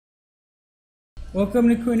Welcome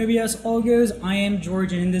to CoinOBS Algos. I am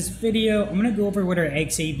George, and in this video, I'm going to go over what our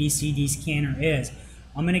XABCD scanner is.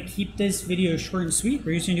 I'm going to keep this video short and sweet.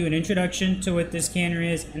 We're just going to do an introduction to what this scanner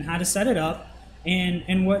is and how to set it up,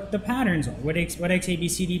 and what the patterns are, what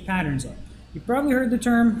XABCD patterns are. You've probably heard the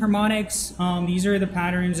term harmonics. These are the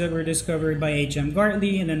patterns that were discovered by H.M.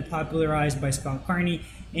 Gartley and then popularized by Scott Carney.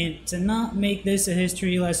 And to not make this a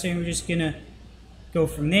history lesson, we're just going to go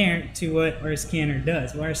from there to what our scanner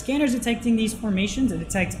does. Well, our scanner is detecting these formations. It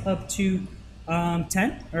detects up to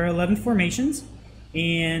 10 or 11 formations.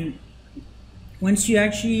 And once you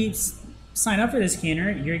actually sign up for the scanner,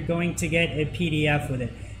 you're going to get a PDF with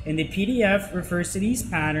it. And the PDF refers to these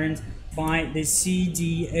patterns by the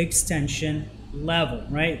CD extension level,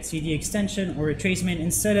 right? CD extension or retracement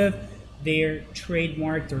instead of their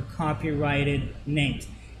trademarked or copyrighted names.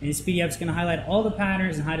 And this PDF is going to highlight all the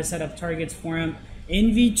patterns and how to set up targets for them.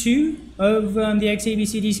 In V2 of the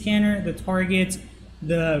XABCD scanner, the targets,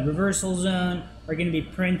 the reversal zone are going to be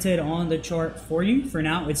printed on the chart for you. For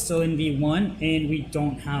now, it's still in V1, and we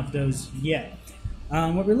don't have those yet.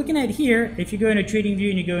 What we're looking at here, if you go into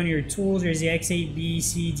TradingView and you go into your tools, there's the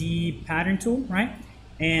XABCD pattern tool, right?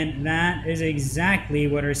 And that is exactly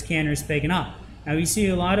what our scanner is picking up. Now, we see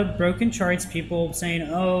a lot of broken charts, people saying,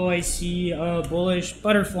 oh, I see a bullish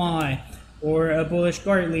butterfly or a bullish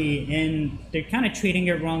Gartley, and they're kind of trading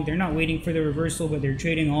it wrong. They're not waiting for the reversal, but they're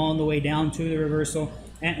trading all the way down to the reversal,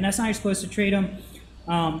 and that's not how you're supposed to trade them.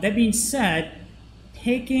 That being said,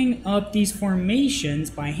 picking up these formations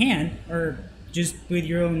by hand or just with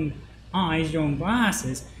your own eyes, your own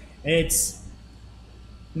glasses, it's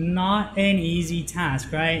not an easy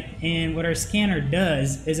task, right? And what our scanner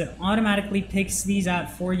does is it automatically picks these out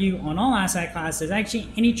for you on all asset classes. Actually,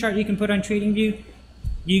 any chart you can put on TradingView,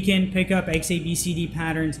 you can pick up XABCD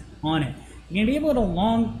patterns on it. You're going to be able to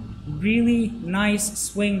long really nice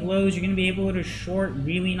swing lows. You're going to be able to short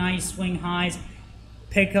really nice swing highs,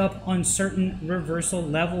 pick up on certain reversal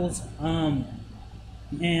levels. And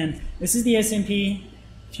this is the S&P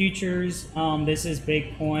futures. This is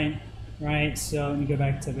Bitcoin, right? So let me go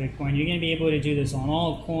back to Bitcoin. You're going to be able to do this on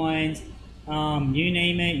all coins. You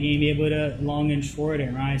name it, you're going to be able to long and short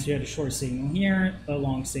it, right? So you have a short signal here, a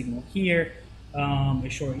long signal here, a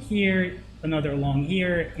short here, another long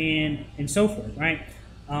here, and so forth, right?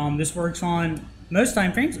 This works on most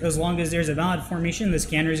time frames. As long as there's a valid formation, the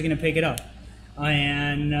scanner is going to pick it up.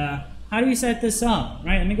 And how do we set this up,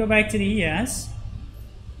 right? Let me go back to the ES,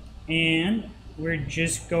 and we're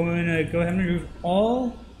just going to go ahead and remove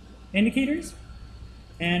all indicators.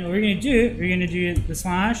 And what we're going to do, we're going to do the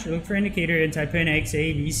slash, look for indicator, and type in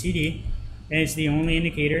XABCD, and it's the only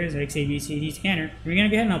indicator is XABCD scanner. We're going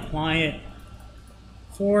to go ahead and apply it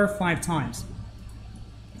 4 or 5 times.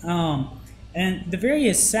 And the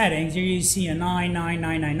various settings, here you see a 9, 9,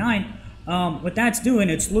 9, 9, 9. What that's doing,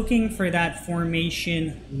 it's looking for that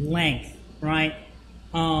formation length, right?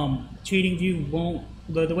 TradingView won't,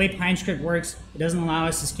 the way PineScript works, it doesn't allow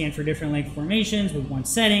us to scan for different length formations with one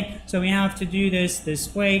setting. So we have to do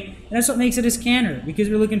this way. And that's what makes it a scanner, because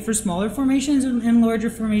we're looking for smaller formations and larger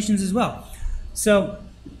formations as well. So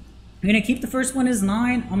I'm going to keep the first one as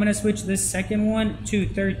 9. I'm going to switch this second one to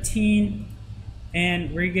 13.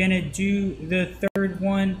 And we're going to do the third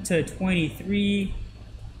one to 23.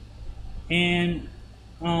 And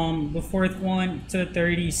the fourth one to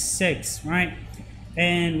 36, right?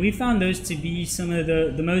 And we found those to be some of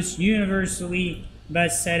the most universally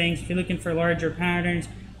best settings. If you're looking for larger patterns,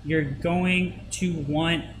 you're going to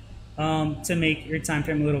want to make your time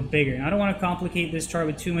frame a little bigger. And I don't want to complicate this chart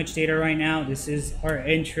with too much data right now. This is our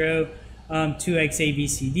intro to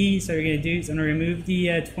XABCD. So what we're going to do is I'm going to remove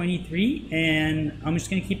the 23, and I'm just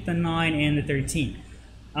going to keep the 9 and the 13.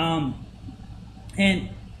 And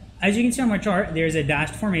as you can see on my chart, there's a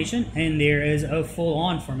dashed formation and there is a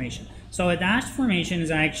full-on formation. So a dashed formation is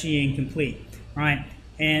actually incomplete, right?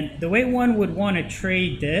 And the way one would want to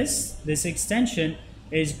trade this extension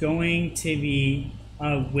is going to be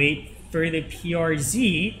wait for the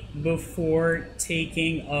PRZ before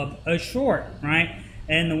taking up a short, right?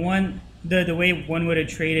 And the way one would have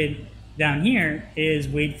traded down here is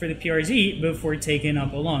wait for the PRZ before taking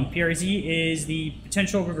up a long. PRZ is the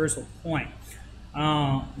potential reversal point.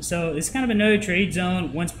 So it's kind of a no trade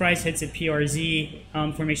zone. Once price hits a PRZ,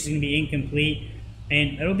 formation is going to be incomplete,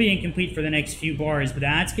 and it'll be incomplete for the next few bars, but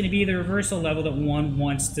that's going to be the reversal level that one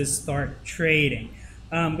wants to start trading.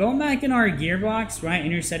 Going back in our gearbox, right,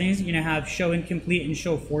 in your settings, you're going to have show incomplete and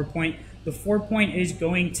show 4-point. The 4-point is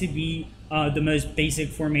going to be the most basic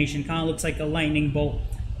formation, kind of looks like a lightning bolt.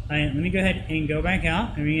 Let me go ahead and go back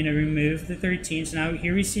out, and we're going to remove the 13. So now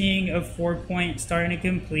here we're seeing a 4-point starting to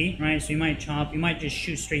complete, right? So you might chop, you might just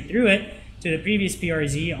shoot straight through it. to the previous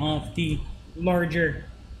PRZ of the larger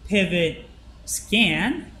pivot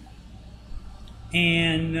scan,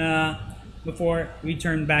 and before we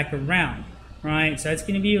turn back around, right? So that's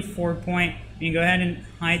going to be a 4-point. You can go ahead and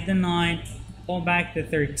hide the 9, pull back the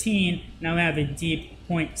 13. Now we have a deep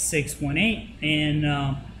 0.618,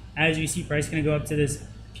 and as you see, price is going to go up to this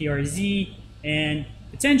PRZ and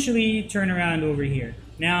potentially turn around over here.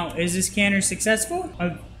 Now, is this scanner successful?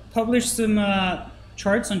 I've published some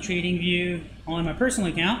charts on TradingView on my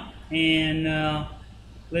personal account, and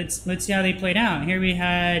let's see how they played out. Here we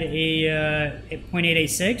had a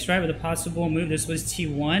 0.886, right, with a possible move. This was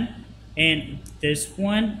T1, and this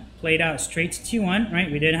one played out straight to T1,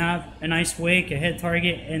 right? We did have a nice wick, a hit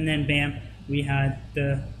target, and then bam, we had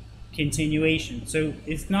the continuation. So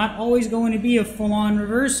it's not always going to be a full-on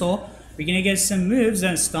reversal. We're going to get some moves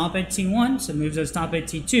that stop at T1, some moves that stop at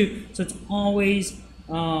T2. So it's always,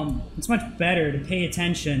 it's much better to pay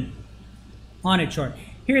attention on a chart.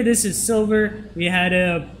 Here, this is silver. We had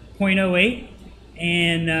a 0.08,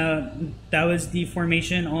 and that was the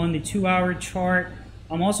formation on the 2-hour chart.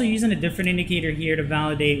 I'm also using a different indicator here to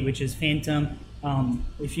validate, which is Phantom.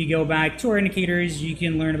 If you go back to our indicators, you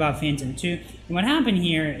can learn about Phantom too. And what happened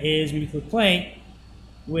here is when you click play,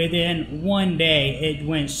 within 1 day, it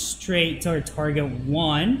went straight to our target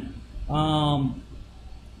 1.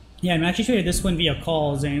 Yeah, I'm actually traded this one via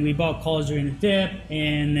calls, and we bought calls during the dip,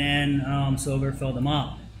 and then silver filled them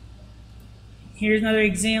up. Here's another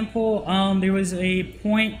example. There was a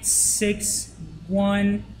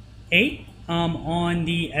 0.618 on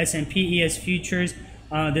the S&P ES futures.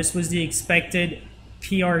 This was the expected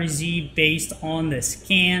PRZ based on the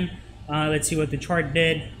scan. Let's see what the chart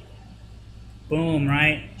did. Boom,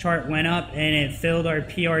 right? Chart went up and it filled our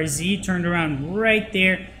PRZ, turned around right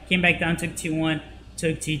there, came back down, took T1,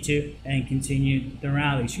 took T2, and continued the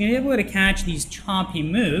rally. So you're going to be able to catch these choppy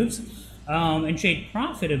moves and trade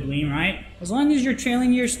profitably, right? As long as you're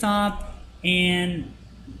trailing your stop and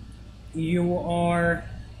you are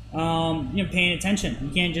paying attention.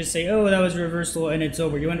 You can't just say, oh, that was a reversal and it's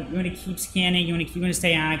over. You want to keep scanning. You want to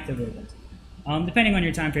stay active with it, depending on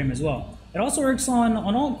your time frame as well. It also works on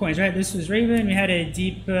altcoins, right? This was Raven. We had a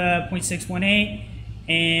deep 0.618,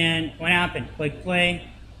 and what happened? Click play,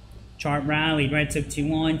 chart rallied, right? Took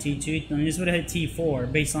T1, T2, and this would have hit T4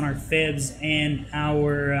 based on our fibs and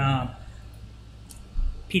our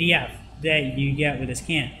PDF that you get with a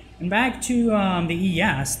scan. And back to the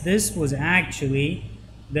ES, this was actually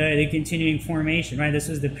the continuing formation, right? This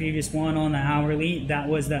was the previous one on the hourly. That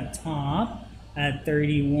was that top at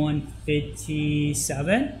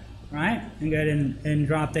 31.57, right? And go ahead and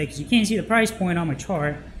drop that because you can't see the price point on my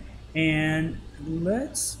chart. And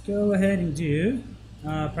let's go ahead and do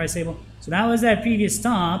price table. So that was that previous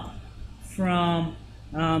top from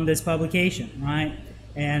this publication, right?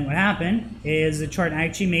 And what happened is the chart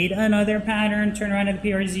actually made another pattern, turned around to the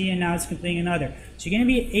PRZ, and now it's completing another. So you're going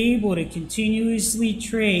to be able to continuously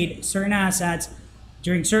trade certain assets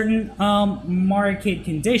during certain market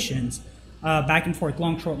conditions, back and forth,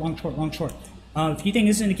 long, short, long, short, long, short. If you think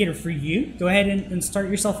this is an indicator for you, go ahead and start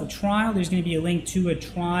yourself a trial. There's going to be a link to a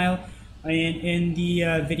trial in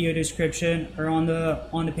the video description or on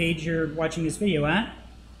the page you're watching this video at.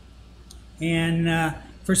 And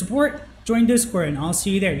for support, join Discord, and I'll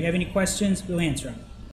see you there. If you have any questions, we'll answer them.